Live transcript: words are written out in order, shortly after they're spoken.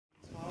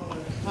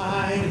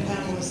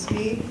Pamela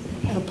Sneed.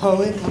 I'm a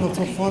poet, I'm a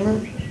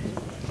performer.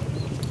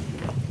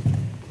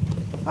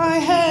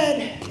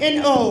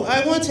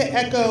 I want to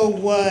echo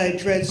what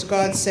Dred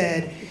Scott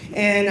said,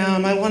 and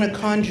I want to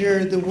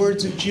conjure the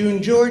words of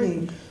June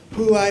Jordan,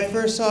 who I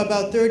first saw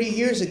about 30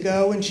 years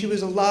ago when she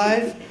was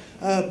alive,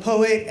 a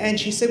poet, and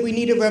she said, we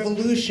need a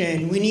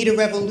revolution, we need a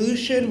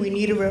revolution, we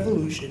need a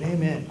revolution,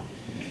 amen.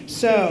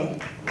 So,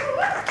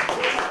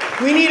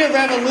 we need a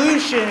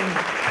revolution.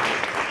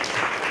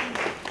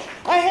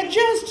 I had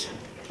just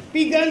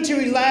begun to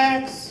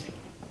relax,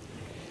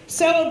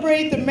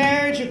 celebrate the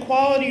marriage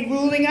equality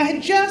ruling. I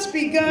had just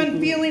begun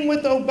feeling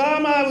with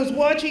Obama. I was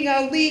watching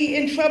Ali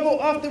in trouble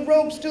off the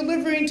ropes,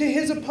 delivering to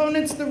his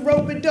opponents the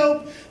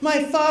rope-a-dope.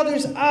 My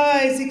father's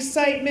eyes,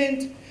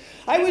 excitement.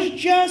 I was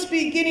just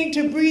beginning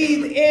to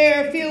breathe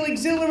air, feel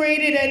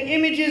exhilarated at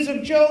images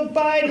of Joe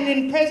Biden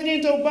and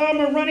President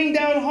Obama running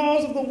down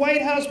halls of the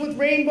White House with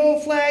rainbow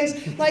flags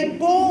like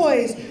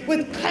boys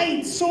with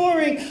kites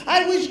soaring.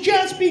 I was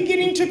just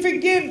beginning to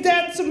forgive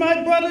deaths of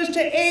my brothers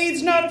to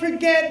AIDS, not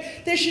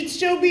forget there should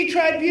still be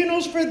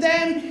tribunals for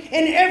them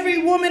and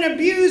every woman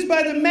abused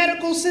by the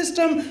medical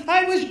system.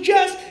 I was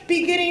just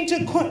beginning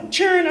to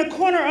turn a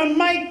corner on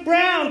Mike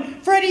Brown,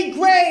 Freddie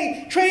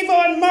Gray,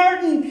 Trayvon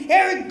Martin,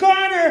 Eric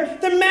Garner,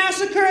 the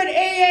massacre at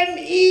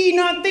AME,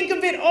 not think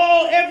of it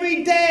all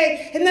every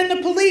day. And then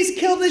the police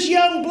killed this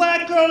young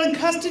black girl in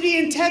custody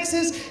in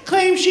Texas,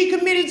 claimed she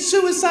committed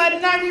suicide,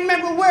 and I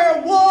remember we're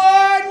a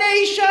war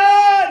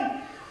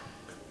nation.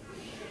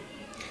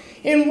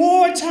 In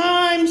war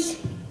times,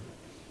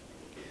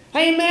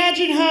 I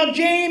imagine how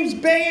James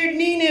Bayard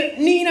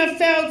Nina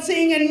felt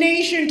seeing a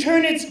nation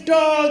turn its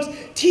dogs,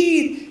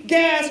 teeth,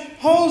 gas,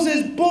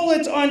 hoses,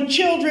 bullets on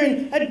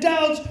children,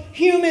 adults,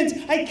 humans.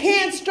 I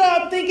can't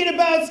stop thinking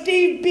about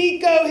Steve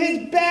Biko,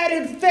 his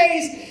battered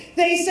face.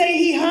 They say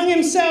he hung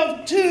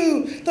himself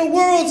too. The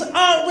world's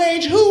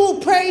outrage. Who will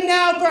pray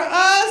now for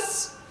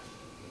us?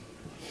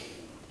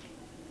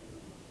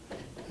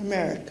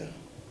 America.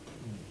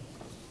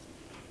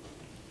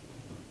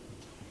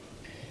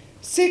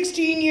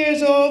 16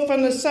 years old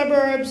from the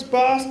suburbs,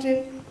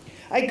 Boston.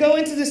 I go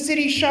into the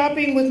city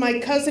shopping with my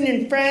cousin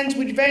and friends.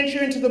 We'd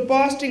venture into the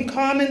Boston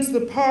Commons,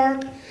 the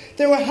park.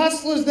 There were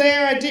hustlers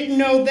there. I didn't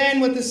know then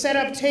with the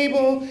set-up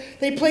table.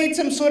 They played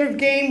some sort of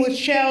game with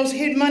shells,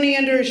 hid money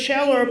under a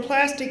shell or a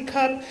plastic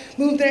cup,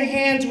 moved their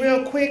hands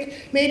real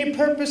quick, made it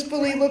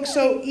purposefully look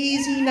so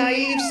easy,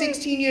 naive,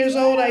 16 years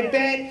old, I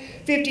bet.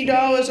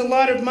 $50, a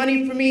lot of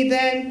money for me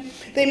then.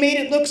 They made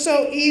it look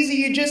so easy,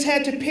 you just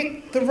had to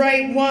pick the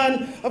right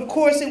one. Of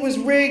course it was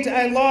rigged.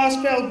 I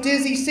lost, felt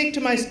dizzy, sick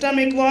to my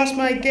stomach, lost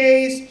my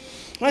gaze.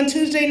 On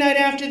Tuesday night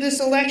after this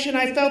election,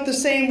 I felt the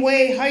same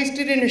way,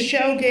 heisted in a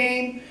shell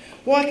game.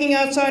 Walking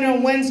outside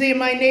on Wednesday in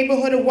my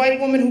neighborhood, a white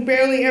woman who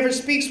barely ever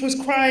speaks was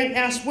crying,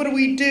 asked, what do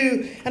we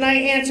do? And I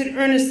answered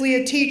earnestly,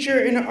 a teacher,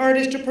 an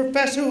artist, a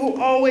professor who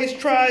always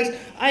tries,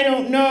 I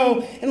don't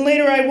know. And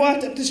later I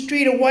walked up the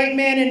street, a white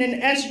man in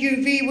an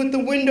SUV with the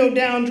window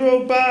down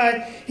drove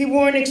by. He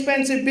wore an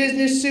expensive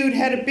business suit,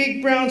 had a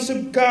big brown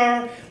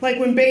cigar, like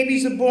when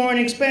babies are born,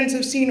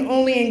 expensive, seen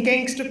only in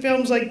gangster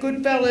films like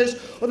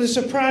Goodfellas or The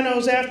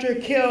Sopranos after a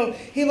kill.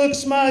 He looked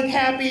smug,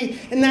 happy,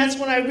 and that's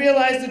when I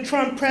realized the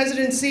Trump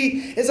presidency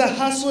is a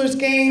hustler's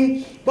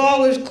game,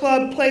 ballers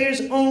club,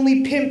 players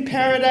only, pimp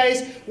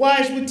paradise,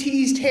 wives with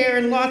teased hair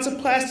and lots of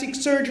plastic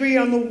surgery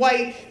on the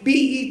white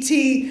BET.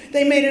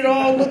 They made it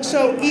all look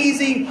so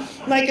easy,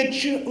 like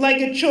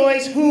a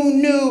choice. Who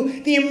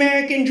knew the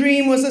American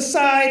dream was a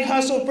side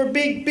hustle for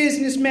big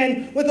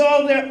businessmen with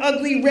all their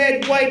ugly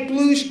red, white,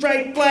 blue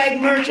striped flag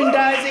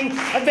merchandising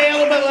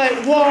available at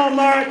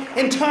Walmart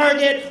and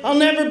Target I'll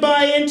never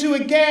buy into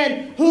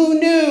again. Who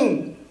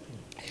knew?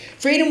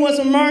 Freedom was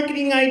a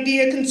marketing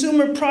idea,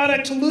 consumer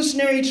product,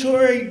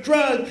 hallucinatory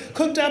drug,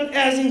 cooked up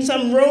as in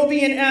some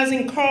Rovian, as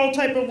in Carl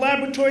type of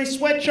laboratory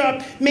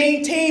sweatshop,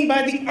 maintained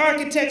by the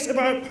architects of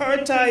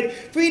apartheid.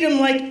 Freedom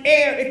like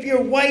air if you're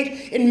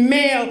white and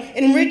male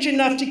and rich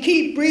enough to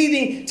keep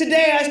breathing.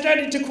 Today I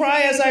started to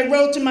cry as I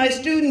wrote to my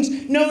students,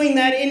 knowing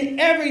that in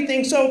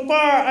everything so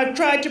far I've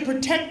tried to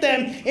protect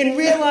them and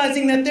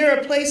realizing that there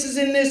are places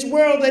in this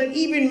world that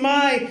even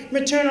my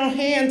maternal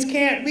hands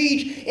can't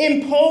reach.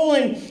 In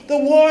Poland, the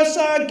Warsaw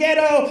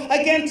Ghetto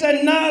against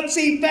a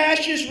Nazi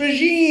fascist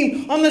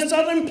regime, on the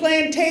southern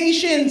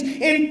plantations,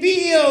 in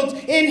fields,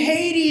 in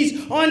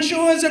Hades, on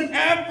shores of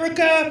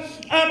Africa,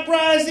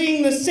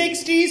 uprising, the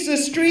 60s, the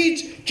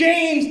streets,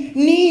 James,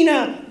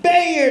 Nina,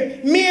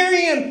 Bayard,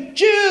 Miriam,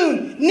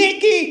 June,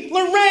 Nikki,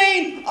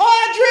 Lorraine,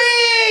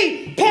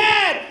 Audrey,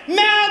 Pat,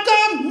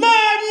 Malcolm,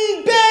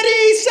 Martin,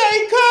 Betty,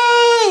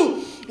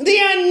 Sekou, the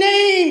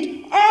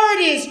unnamed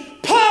artists,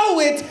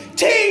 poets,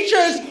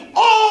 teachers,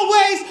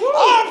 always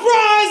our